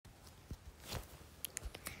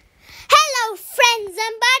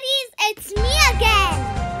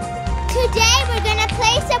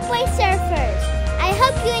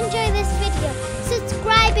hope you enjoy this video.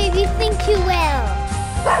 Subscribe if you think you will.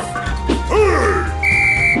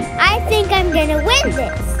 I think I'm gonna win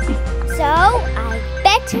this. So I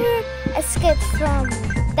better escape from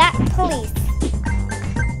that police.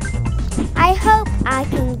 I hope I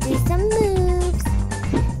can do some moves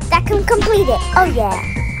that can complete it. Oh yeah,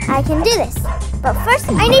 I can do this. But first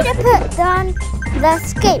I need to put on the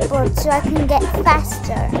skateboard so I can get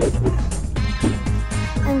faster.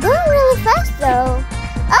 I'm going really fast though.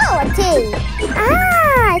 Oh, a T.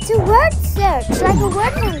 Ah, it's a word search, like a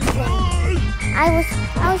word name thing. I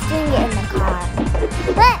was doing it in the car.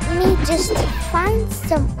 Let me just find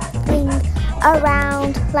something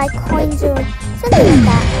around, like coins or something like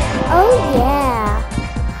that. Oh yeah.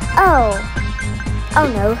 Oh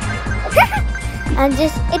no.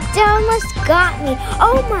 It almost got me.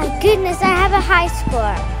 Oh my goodness, I have a high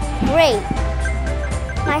score. Great.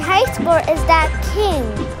 My high score is that king.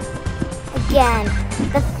 Again,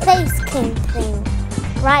 the face king thing.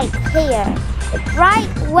 Right here. Right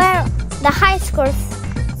where the high score,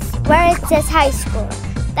 where it says high score.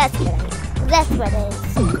 That's what I mean. That's what it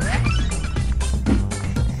is.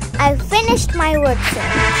 I finished my word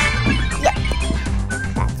search. Yep.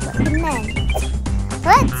 That's what it meant.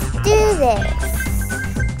 Let's do this.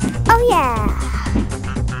 Oh yeah.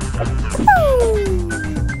 Woo.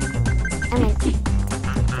 I meant to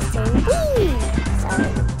say wee.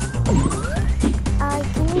 Sorry. I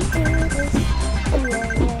can do this.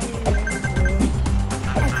 Yeah.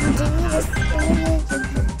 I can do this.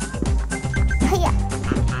 Hiya.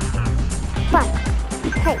 Fun.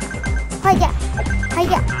 Hey. Hiya.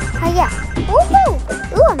 Hiya. Hiya. Woohoo!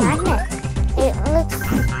 Ooh, a magnet. It looks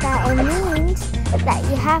that it means that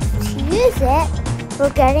you have to use it for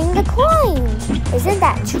getting the coin. Isn't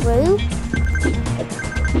that true?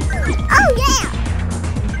 Oh yeah!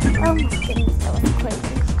 Oh my goodness, that was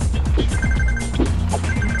crazy.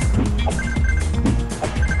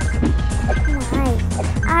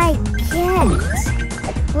 I get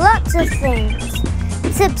lots of things.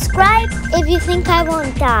 Subscribe if you think I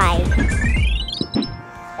won't die.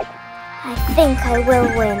 I think I will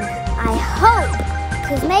win. I hope,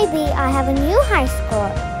 because maybe I have a new high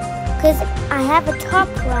score. Because I have a top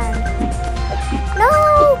run. No!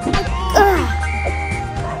 Ugh.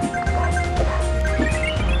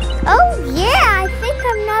 Oh yeah, I think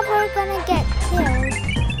I'm never gonna get killed.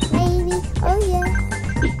 Maybe. Oh yeah.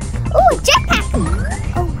 Oh, a jetpack!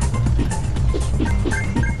 Oh my.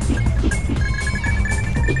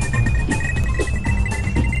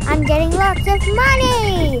 I'm getting lots of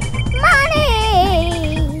money! Money!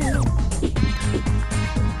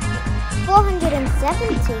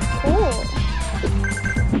 470, cool.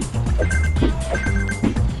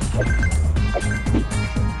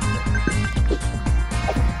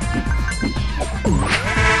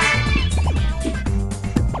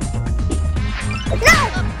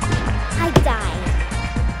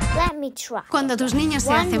 Cuando tus niños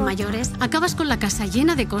se hacen mayores, acabas con la casa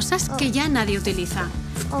llena de cosas que ya nadie utiliza.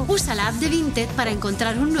 Usa la app de Vinted para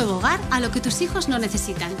encontrar un nuevo hogar a lo que tus hijos no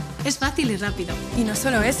necesitan. Es fácil y rápido. Y no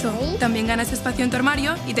solo eso, también ganas espacio en tu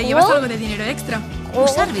armario y te llevas algo de dinero extra.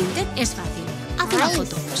 Usar Vinted es fácil. Haz una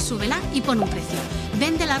foto, súbela y pon un precio.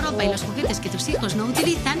 Vende la ropa y los juguetes que tus hijos no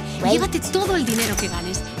utilizan y llévate todo el dinero que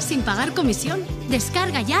ganes, sin pagar comisión.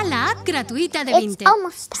 Descarga ya la app gratuita de Vinted.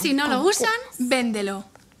 Si no lo usan, véndelo.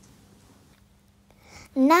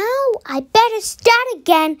 Now I better start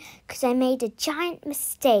again because I made a giant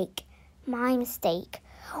mistake. My mistake.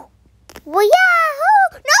 Well,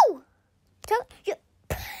 yeah. No! Don't you.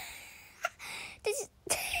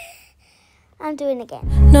 I'm doing it again.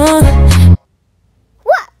 No.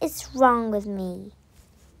 What is wrong with me?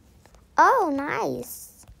 Oh,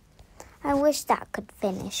 nice. I wish that could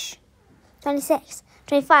finish. 26,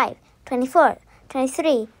 25, 24,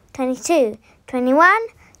 23, 22, 21,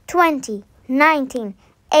 20. 19,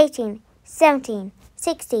 18, 17,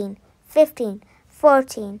 16, 15,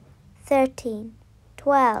 14, 13,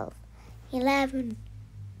 12, 11,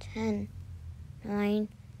 10, 9,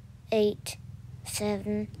 8,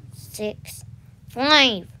 7, 6,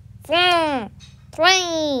 5, 4,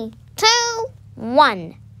 3, 2,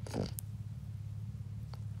 1.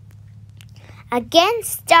 Again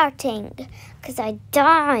starting, because I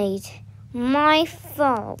died. My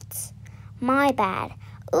fault. My bad.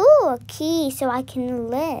 Ooh, a key so I can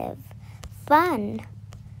live. Fun.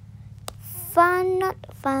 Fun, not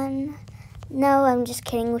fun. No, I'm just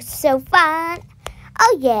kidding. It was so fun.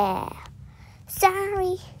 Oh, yeah.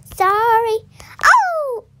 Sorry.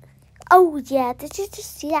 Oh, yeah. Did you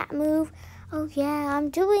just see that move? Oh, yeah. I'm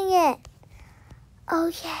doing it. Oh,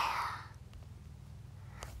 yeah.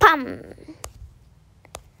 Pum.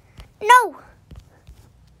 No.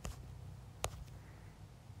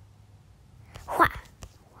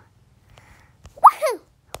 Woohoo!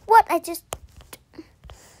 What? I just...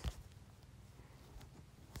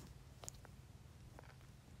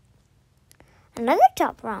 Another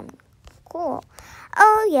top round. Cool.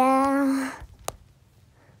 Oh, yeah.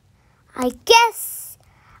 I guess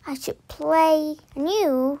I should play a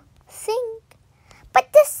new thing.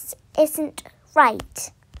 But this isn't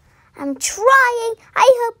right. I'm trying. I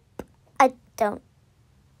hope I don't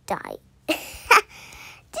die. Did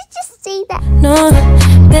you see that? No,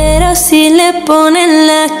 pero si le ponen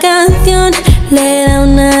la canción, le da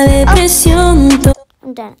una depresión.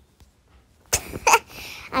 I'm done.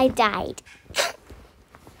 I died.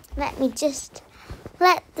 Let me just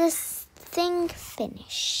let this thing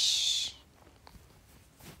finish.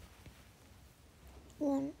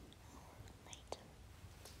 One.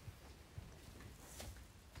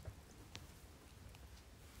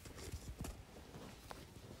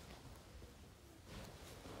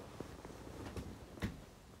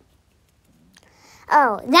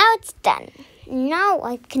 Oh, now it's done. Now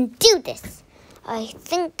I can do this. I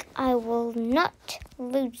think I will not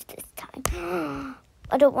lose this time.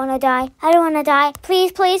 I don't want to die. I don't want to die.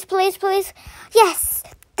 Please, please, please, please. Yes,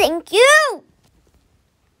 thank you.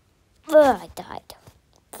 I died.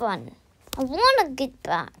 Fun. I want to get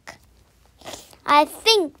back. I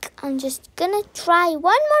think I'm just going to try one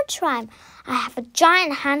more time. I have a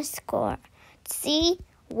giant hand score. See?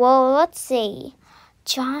 Well, let's see.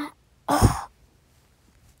 Giant... Oh.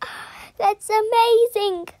 That's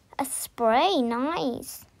amazing. A spray,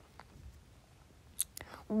 nice.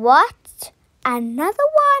 What? Another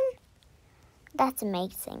one? That's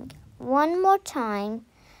amazing. One more time,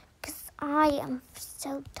 because I am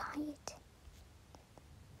so tired.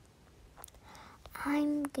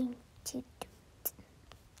 I'm going to do it.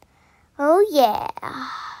 Oh, yeah.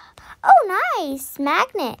 Oh, nice.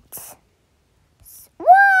 Magnets.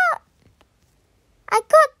 What? I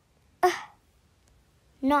got...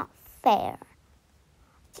 not fair.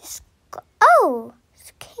 Just go. Oh,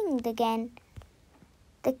 it's king again.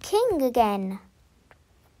 The king again.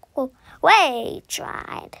 Oh, wait,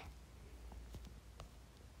 tried.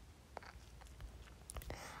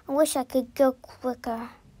 I wish I could go quicker.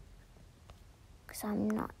 Because I'm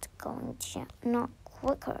not going to. Not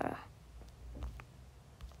quicker.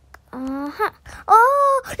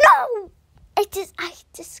 Oh, no! I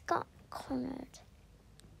just got cornered.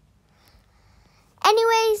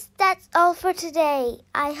 Anyways, that's all for today.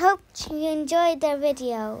 I hope you enjoyed the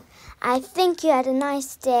video. I think you had a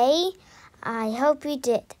nice day. I hope you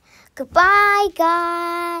did. Goodbye,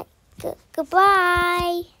 guys.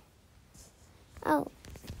 Goodbye. Oh.